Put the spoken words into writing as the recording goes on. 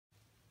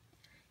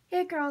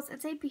Hey girls,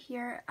 it's AP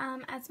here.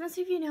 As most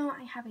of you know,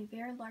 I have a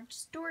very large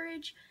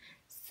storage.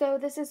 So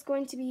this is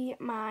going to be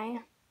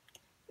my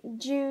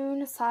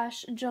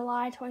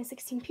June/July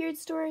 2016 period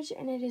storage,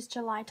 and it is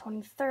July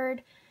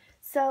 23rd.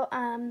 So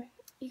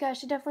you guys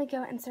should definitely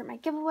go insert my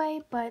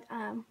giveaway, but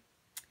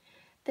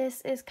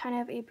this is kind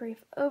of a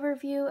brief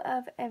overview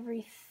of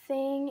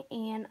everything.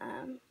 And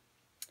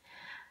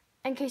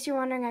in case you're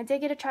wondering, I did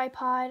get a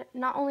tripod,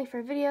 not only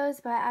for videos,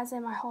 but as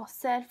in my whole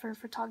set for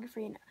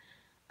photography and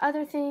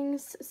other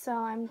things, so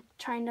I'm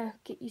trying to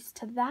get used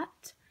to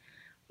that.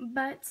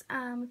 But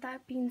with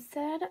that being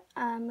said,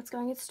 let's go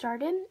and get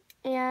started.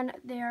 And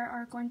there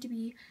are going to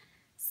be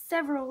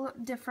several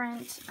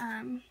different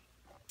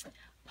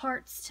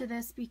parts to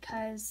this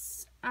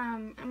because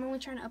I'm only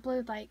trying to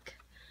upload like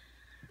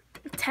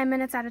 10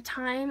 minutes at a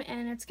time,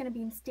 and it's going to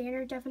be in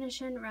standard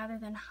definition rather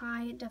than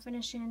high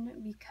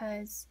definition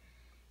because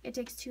it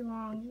takes too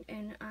long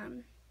in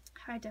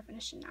high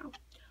definition now.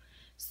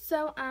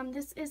 So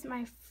this is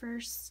my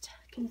first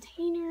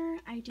container.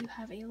 I do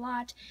have a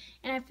lot,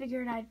 and I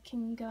figured I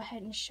can go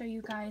ahead and show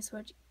you guys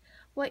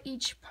what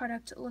each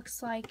product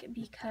looks like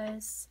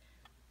because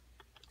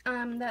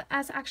that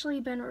has actually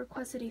been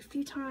requested a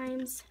few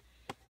times.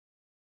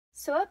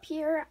 So up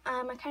here,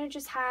 I kind of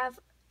just have,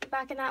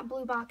 back in that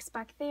blue box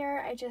back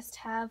there, I just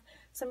have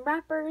some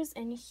wrappers,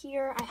 and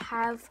here I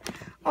have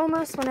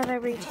almost one of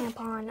every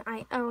tampon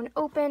I own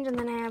opened, and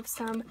then I have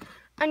some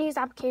unused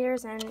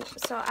applicators, and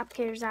so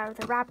applicators out of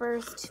the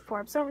wrappers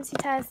for absorbency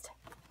test.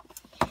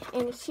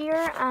 And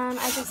here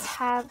I just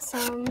have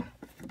some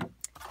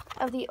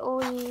of the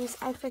Always,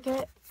 I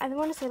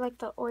want to say like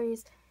the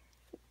Always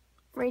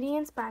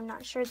Radiance, but I'm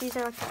not sure. These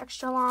are like the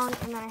extra long,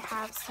 and then I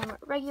have some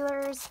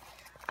regulars.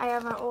 I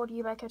have an old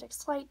U by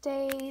Kotex Light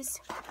Days,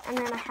 and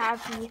then I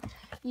have the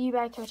U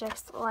by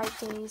Kotex Light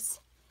Days,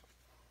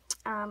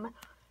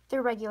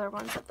 the regular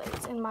ones of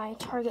those in my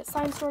Target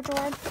slime store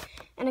drawer.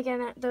 And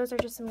again, those are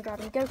just some grab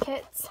and go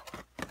kits.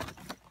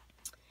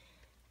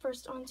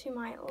 First onto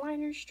my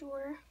liners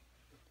drawer.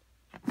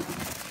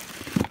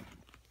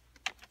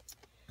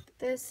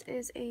 This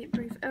is a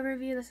brief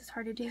overview. This is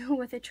hard to do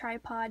with a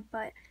tripod,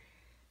 but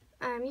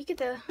you get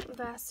the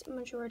vast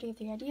majority of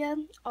the idea.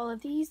 All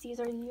of these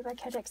are the U by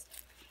Kotex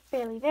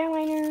Barely There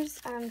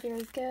liners,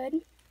 very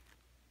good.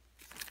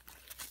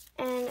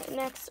 And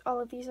next,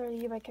 all of these are the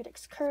U by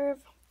Kotex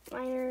Curve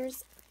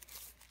liners.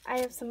 I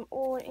have some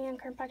old and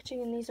current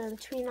packaging, and these are the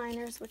tween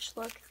liners, which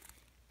look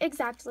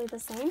exactly the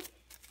same.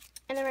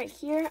 And then right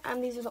here,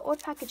 these are the old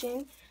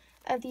packaging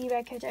of the U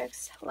by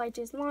Kotex Light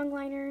Days long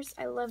liners.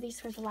 I love these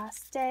for the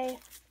last day.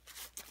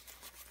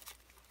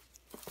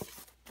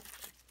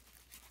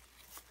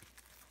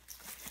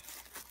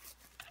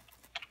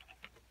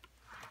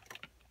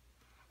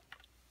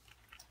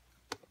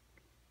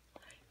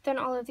 Then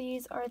all of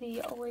these are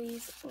the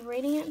Always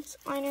Radiant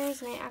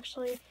liners, and I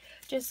actually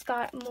just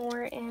got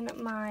more in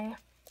my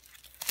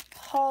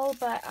haul,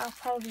 but I'll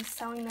probably be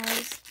selling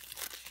those.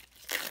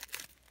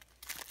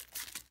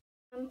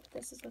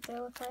 This is what they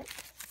look like.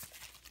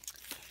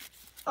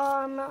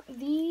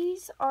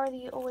 These are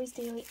the Always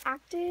Daily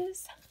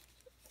Actives,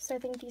 so I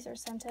think these are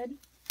scented.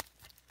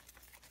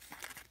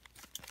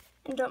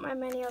 And don't mind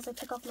my nails, I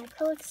took off my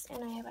acrylics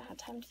and I haven't had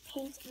time to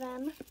paint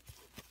them.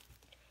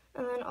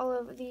 And then all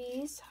of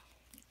these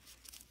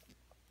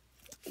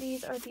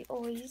are the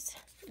Always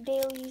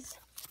Dailies.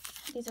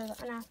 These are the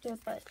inactive,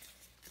 but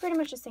pretty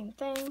much the same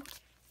thing.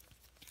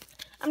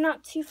 I'm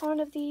not too fond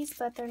of these,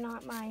 but they're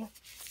not my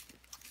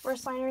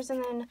worst liners.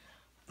 And then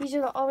these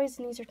are the Always,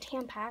 and these are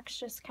Tampax,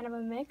 just kind of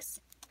a mix.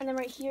 And then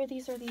right here,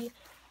 these are the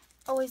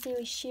Always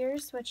Daily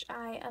Sheers, which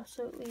I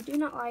absolutely do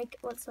not like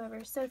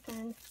whatsoever. So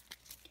thin,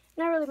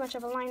 not really much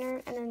of a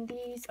liner. And then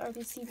these are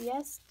the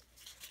CVS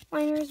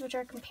liners, which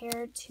are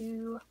compared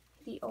to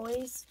the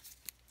Always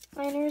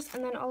liners.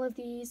 And then all of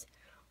these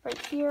right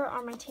here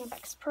are my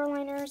Tampax Pro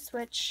liners,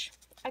 which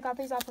I got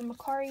these off of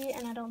Macari,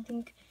 and I don't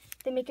think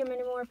they make them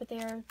anymore, but they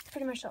are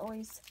pretty much the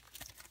Always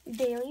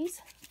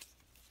Dailies.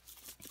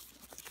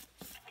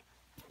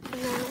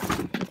 And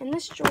then in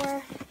this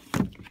drawer,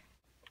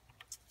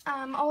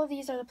 all of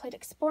these are the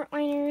Playtex Sport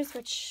liners,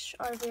 which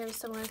are very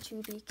similar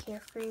to the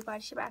Carefree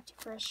Body Shape Active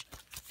Fresh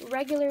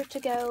Regular To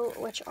Go,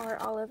 which are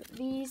all of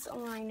these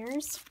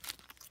liners.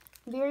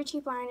 Very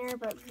cheap liner,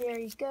 but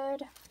very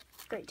good.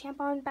 Great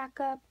tampon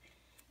backup.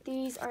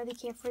 These are the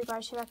Carefree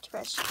Body Shape Active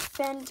Fresh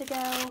Thin To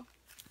Go.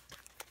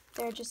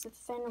 They're just a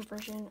thin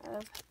version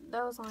of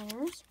those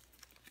liners.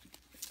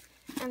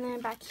 And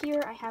then back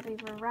here, I have a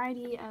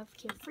variety of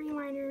Carefree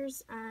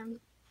liners.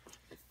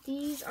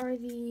 These are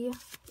the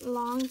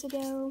Long To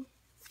Go.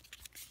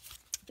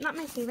 Not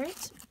my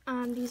favorite.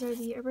 These are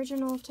the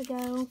Original To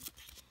Go.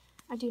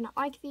 I do not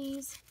like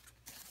these.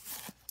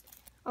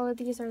 All of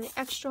these are the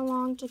Extra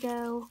Long To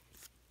Go.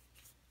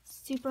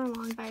 Super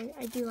long, but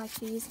I do like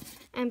these.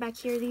 And back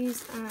here,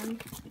 these, I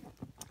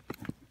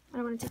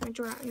don't want to take my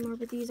drawer out anymore,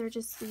 but these are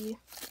just the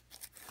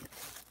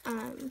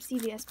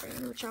CVS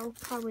brand, which I'll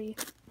probably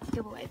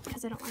give away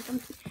because I don't like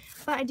them.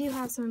 But I do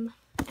have some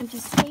empty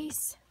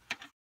space.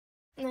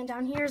 And then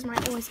down here is my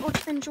Always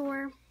Ultra Thin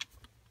drawer.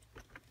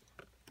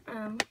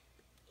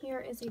 here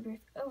is a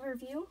brief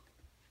overview.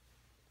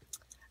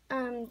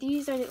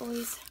 These are the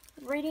Always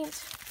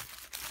Radiant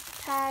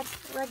pads,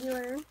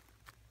 regular.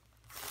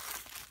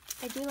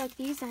 I do like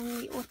these, and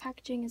the old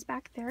packaging is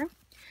back there.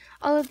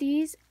 All of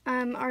these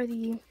are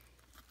the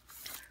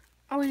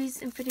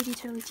Always Infinity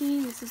Totally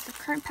Teen. This is the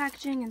current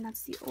packaging, and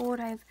that's the old.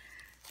 I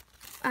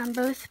have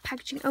both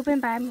packaging open,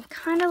 but I'm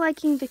kind of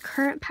liking the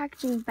current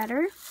packaging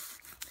better.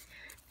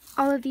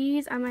 All of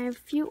these, I have a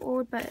few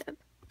old, but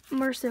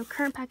more so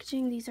current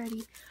packaging. These are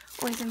the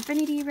Always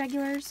Infinity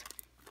regulars.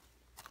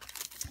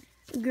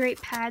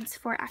 Great pads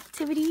for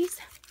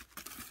activities.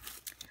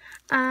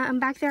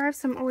 Back there I have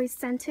some Always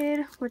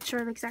Scented, which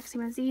are the exact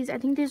same as these. I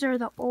think these are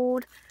the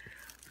old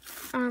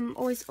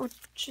Always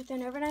Ultra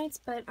Thin Overnights,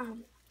 but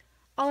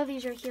all of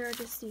these right here are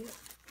just the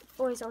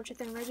Always Ultra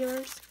Thin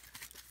regulars.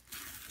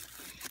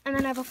 And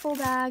then I have a full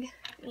bag,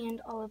 and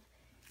all of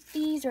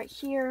these right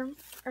here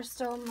are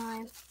still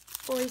my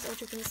Always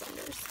Ultra Thin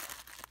Slenders.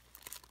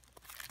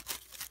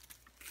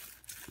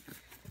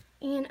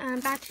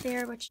 And back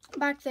there,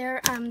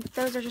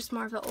 those are just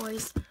more of the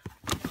Always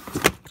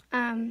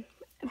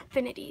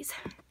Infinities.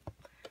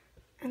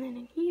 And then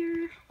in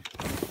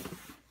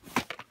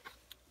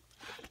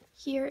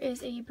here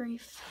is a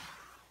brief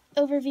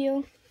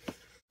overview.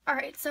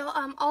 Alright, so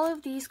all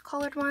of these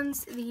colored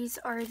ones, these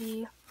are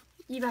the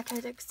Yuba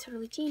Cosmetics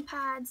Totally Teen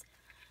pads.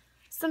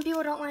 Some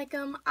people don't like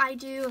them. I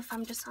do if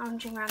I'm just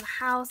lounging around the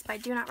house, but I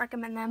do not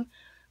recommend them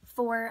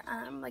for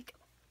like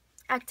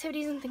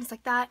activities and things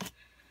like that.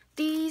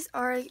 These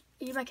are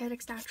Yuba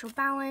Cosmetics Natural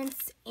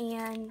Balance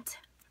and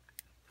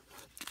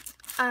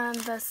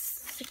the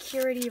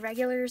Security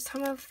regulars.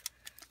 Some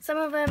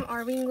of them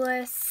are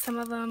wingless, some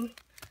of them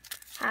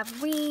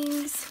have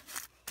wings.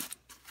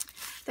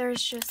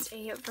 There's just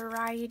a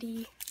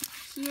variety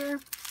here.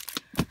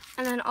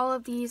 And then all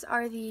of these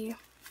are the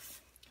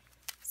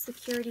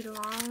Security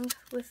long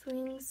with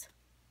wings.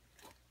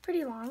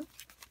 Pretty long.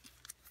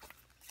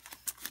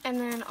 And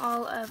then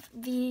all of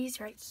these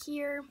right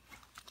here.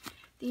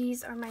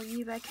 These are my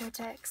Yuba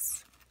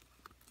Kotex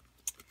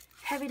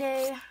Heavy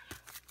Day.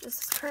 This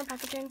is current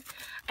packaging.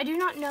 I do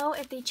not know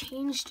if they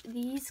changed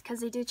these,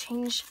 because they did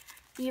change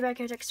the Yuba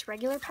Kotex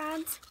regular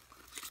pads.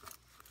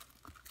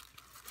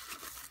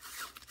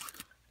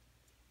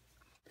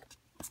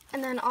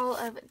 And then all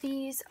of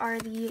these are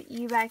the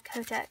Yuba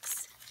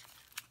Kotex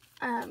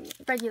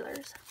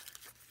regulars.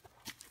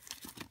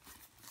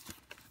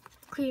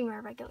 Cleaning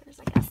wear regulars,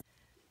 I guess.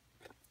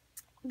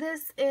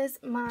 This is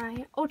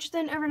my Ultra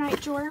Thin Overnight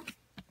drawer.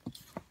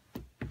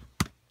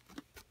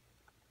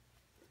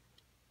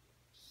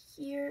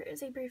 Here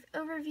is a brief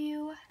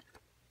overview.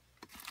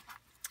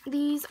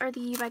 These are the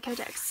Yuba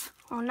Kotex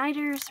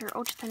All-Nighters or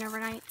Ultra Thin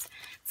Overnights.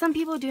 Some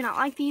people do not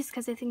like these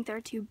because they think they're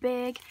too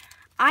big.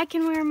 I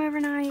can wear them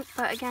overnight,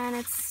 but again,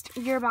 it's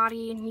your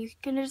body and you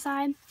can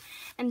decide.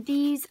 And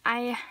these,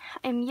 I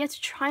am yet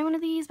to try one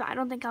of these, but I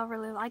don't think I'll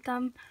really like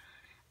them.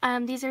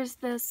 These are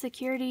the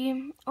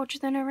Security Ultra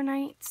Thin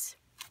Overnights.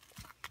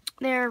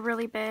 They're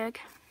really big,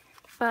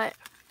 but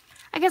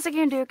I guess I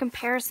can do a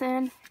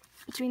comparison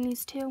between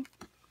these two.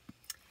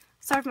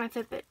 Sorry if my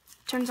Fitbit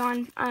turns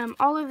on.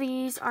 All of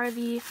these are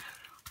the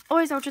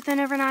Always Ultra Thin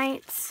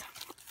Overnights.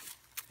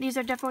 These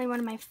are definitely one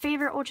of my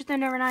favorite Ultra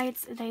Thin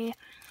Overnights. They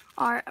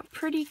are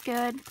pretty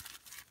good.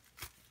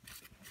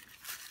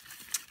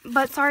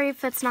 But sorry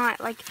if it's not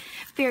like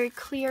very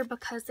clear,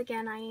 because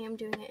again, I am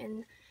doing it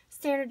in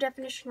standard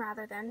definition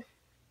rather than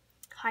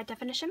high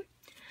definition.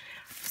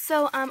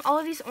 So all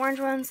of these orange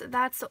ones,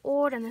 that's the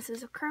old, and this is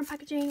the current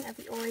packaging of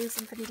the Always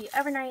Infinity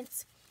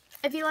Overnights.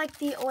 If you like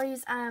the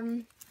Always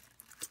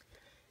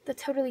the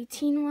Totally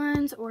Teen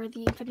ones or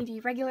the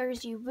Infinity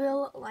regulars, you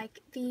will like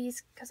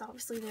these because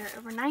obviously they're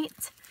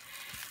overnight.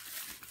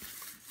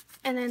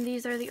 And then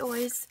these are the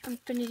Always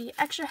Infinity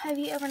Extra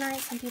Heavy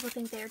Overnight. Some people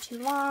think they're too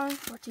long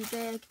or too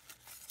big.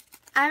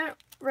 I haven't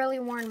really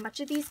worn much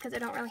of these because I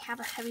don't really have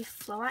a heavy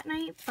flow at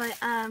night, but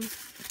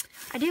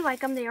I do like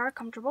them. They are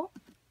comfortable.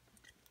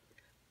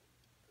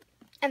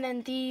 And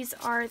then these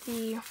are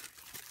the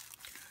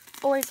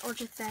Always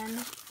Ultra Thin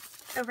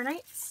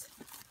Overnights.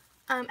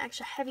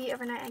 Extra heavy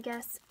overnight, I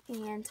guess.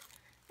 And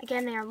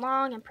again, they are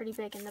long and pretty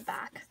big in the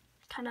back.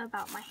 Kind of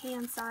about my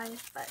hand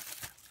size, but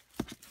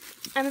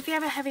if you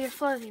have a heavier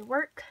flow, they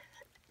work.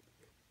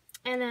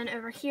 And then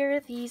over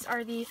here, these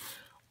are the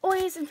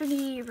Always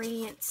Infinity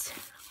Radiant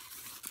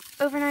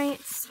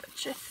Overnights,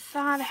 which I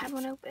thought I had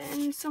one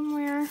open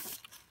somewhere.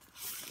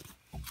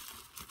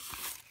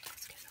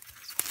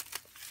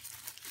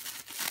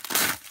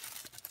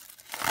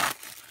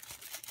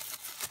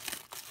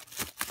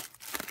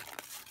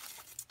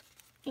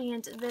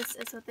 And this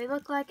is what they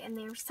look like, and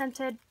they're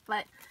scented,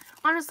 but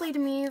honestly to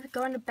me,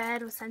 going to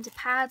bed with scented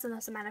pads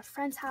unless I'm at a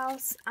friend's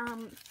house,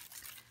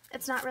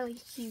 it's not really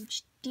a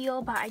huge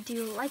deal, but I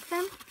do like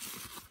them.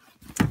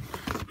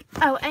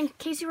 Oh, and in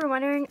case you were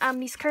wondering,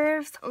 these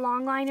Curves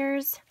long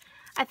liners,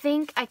 I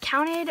think I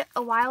counted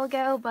a while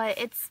ago, but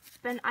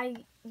I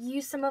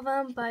used some of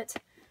them, but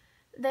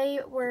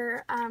they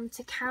were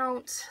to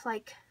count,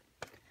 like,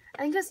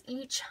 I think it was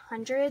each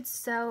 100,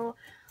 so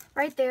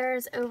right there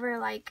is over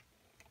like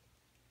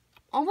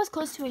almost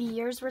close to a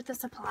year's worth of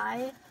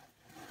supply.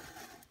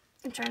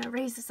 I'm trying to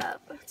raise this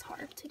up. It's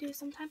hard to do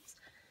sometimes.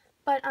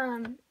 But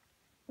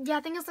yeah,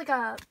 I think it's like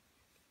a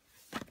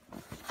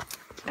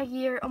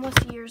year,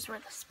 almost a year's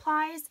worth of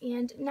supplies.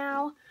 And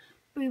now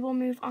we will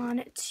move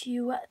on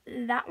to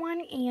that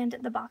one and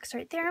the box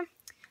right there.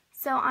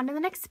 So on to the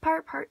next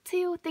part, part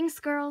 2. Thanks,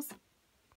 girls.